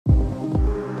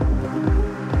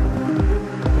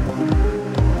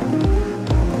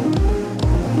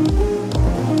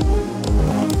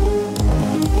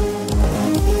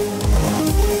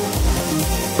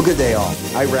day all.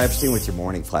 I'm Epstein with your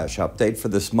morning flash update for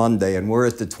this Monday, and we're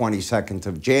at the 22nd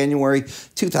of January,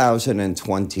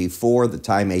 2024, the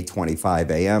time 8:25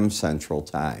 a.m. Central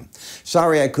Time.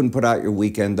 Sorry I couldn't put out your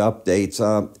weekend updates.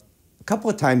 A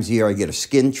couple of times a year I get a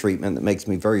skin treatment that makes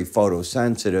me very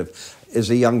photosensitive.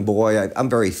 As a young boy, I'm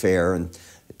very fair, and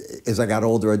as I got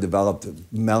older, I developed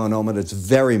melanoma that's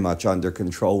very much under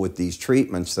control with these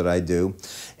treatments that I do.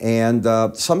 And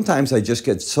sometimes I just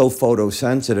get so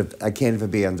photosensitive, I can't even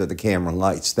be under the camera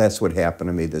lights. That's what happened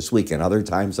to me this weekend. Other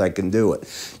times I can do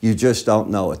it. You just don't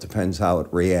know. It depends how it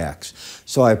reacts.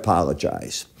 So I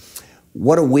apologize.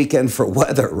 What a weekend for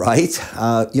weather, right?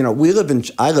 You know,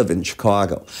 I live in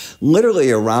Chicago,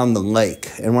 literally around the lake.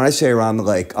 And when I say around the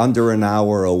lake, under an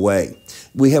hour away.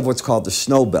 We have what's called the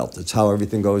snow belt. It's how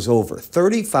everything goes over.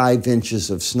 35 inches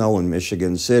of snow in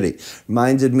Michigan City.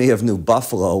 Reminded me of New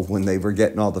Buffalo when they were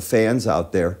getting all the fans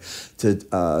out there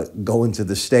to go into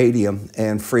the stadium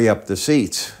and free up the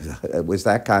seats. It was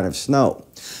that kind of snow.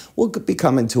 We'll be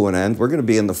coming to an end. We're going to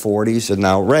be in the 40s and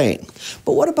now rain.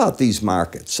 But what about these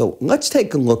markets? So let's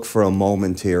take a look for a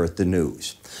moment here at the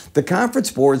news. The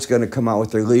Conference Board's going to come out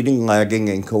with their leading, lagging,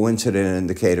 and coincident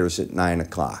indicators at 9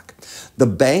 o'clock. The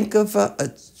Bank of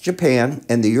Japan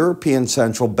and the European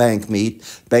Central Bank meet.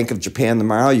 Bank of Japan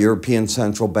tomorrow, European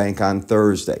Central Bank on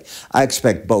Thursday. I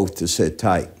expect both to sit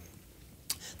tight.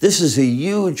 This is a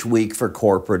huge week for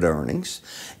corporate earnings,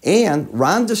 and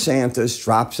Ron DeSantis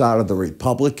drops out of the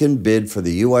Republican bid for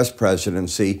the U.S.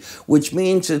 presidency, which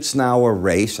means it's now a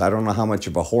race. I don't know how much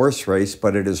of a horse race,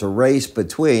 but it is a race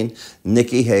between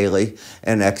Nikki Haley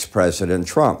and ex-President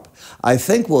Trump. I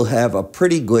think we'll have a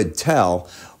pretty good tell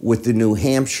with the New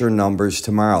Hampshire numbers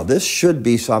tomorrow. This should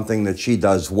be something that she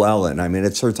does well in. I mean,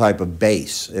 it's her type of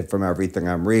base, from everything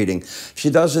I'm reading. If she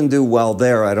doesn't do well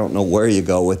there, I don't know where you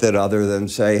go with it other than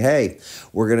say, hey,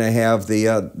 we're going to have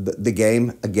the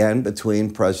game again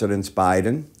between President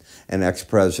Biden and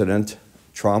ex-President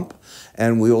Trump,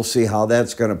 and we will see how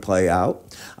that's going to play out.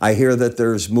 I hear that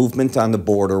there's movement on the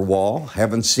border wall.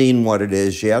 Haven't seen what it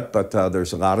is yet, but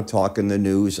there's a lot of talk in the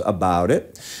news about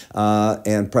it.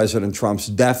 And President Trump's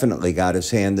definitely got his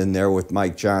hand in there with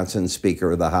Mike Johnson,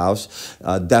 Speaker of the House,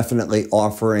 definitely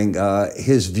offering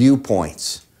his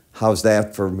viewpoints. How's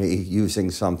that for me using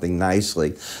something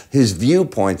nicely? His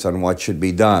viewpoints on what should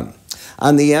be done.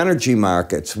 On the energy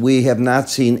markets, we have not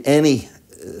seen any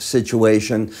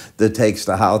situation that takes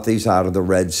the Houthis out of the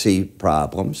Red Sea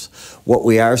problems. What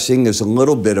we are seeing is a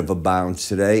little bit of a bounce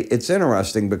today. It's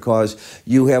interesting because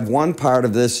you have one part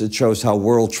of this that shows how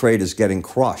world trade is getting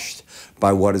crushed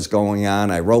by what is going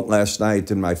on. I wrote last night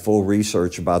in my full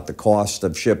research about the cost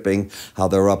of shipping, how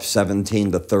they're up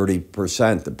 17 to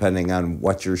 30%, depending on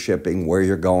what you're shipping, where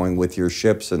you're going with your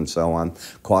ships, and so on,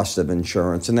 cost of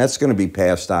insurance. And that's going to be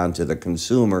passed on to the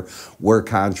consumer where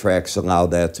contracts allow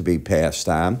that to be passed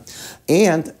on.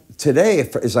 And today,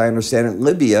 as I understand it,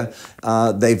 Libya,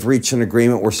 they've reached an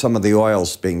agreement where some of the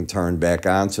oil's being turned back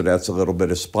on, so that's a little bit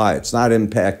of supply. It's not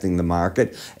impacting the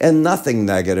market, and nothing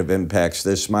negative impacts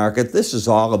this market. This is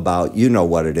all about, you know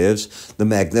what it is, the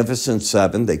Magnificent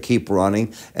Seven. They keep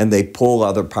running, and they pull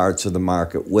other parts of the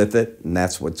market with it, and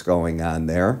that's what's going on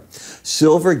there.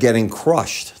 Silver getting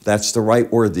crushed. That's the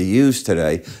right word to use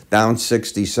today, down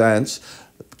 60 cents.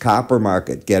 Copper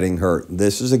market getting hurt.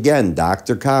 This is, again,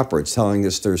 Dr. Copper. It's telling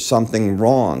us there's something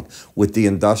wrong with the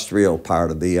industrial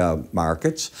part of the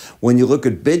markets. When you look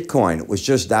at Bitcoin, it was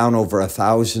just down over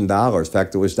 $1,000. In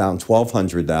fact, it was down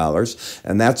 $1,200.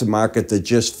 And that's a market that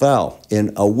just fell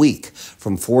in a week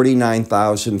from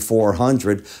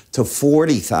 49,400 to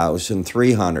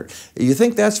 40,300. You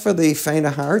think that's for the faint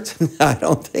of heart? I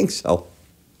don't think so.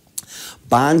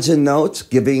 Bonds and notes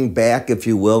giving back, if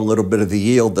you will, a little bit of the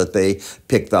yield that they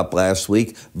picked up last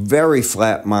week. Very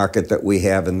flat market that we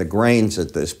have in the grains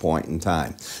at this point in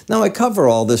time. Now, I cover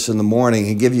all this in the morning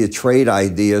and give you trade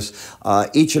ideas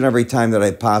each and every time that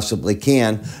I possibly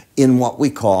can in what we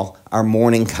call our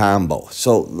morning combo.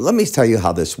 So let me tell you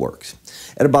how this works.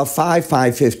 At about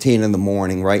 5:15 in the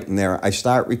morning, right in there, I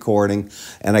start recording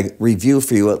and I review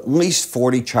for you at least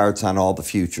 40 charts on all the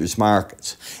futures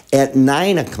markets. At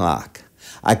 9 o'clock,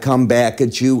 I come back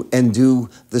at you and do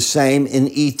the same in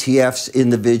ETFs,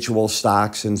 individual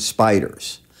stocks, and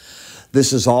spiders.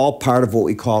 This is all part of what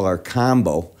we call our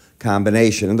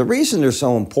combination. And the reason they're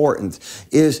so important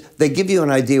is they give you an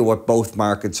idea what both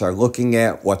markets are looking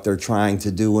at, what they're trying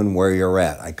to do, and where you're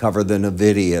at. I cover the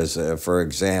NVIDIAs, for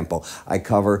example. I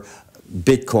cover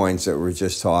Bitcoins that we're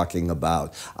just talking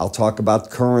about. I'll talk about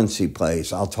currency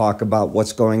plays. I'll talk about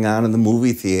what's going on in the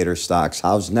movie theater stocks.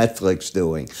 How's Netflix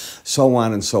doing? So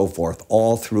on and so forth,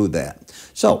 all through that.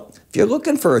 So If you're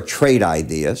looking for a trade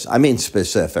ideas, I mean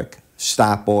specific,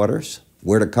 stop orders,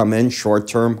 where to come in,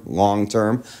 short-term,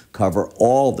 long-term, cover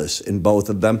all this in both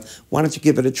of them, why don't you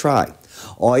give it a try?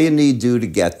 All you need to do to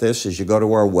get this is you go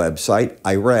to our website,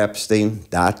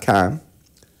 iraepstein.com,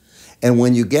 and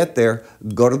when you get there,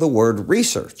 go to the word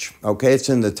research, okay? It's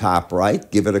in the top right.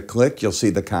 Give it a click. You'll see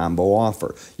the combo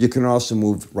offer. You can also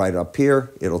move right up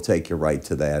here. It'll take you right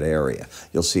to that area.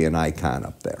 You'll see an icon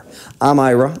up there. I'm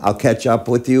Ira. I'll catch up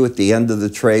with you at the end of the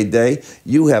trade day.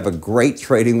 You have a great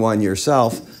trading one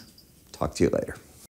yourself. Talk to you later.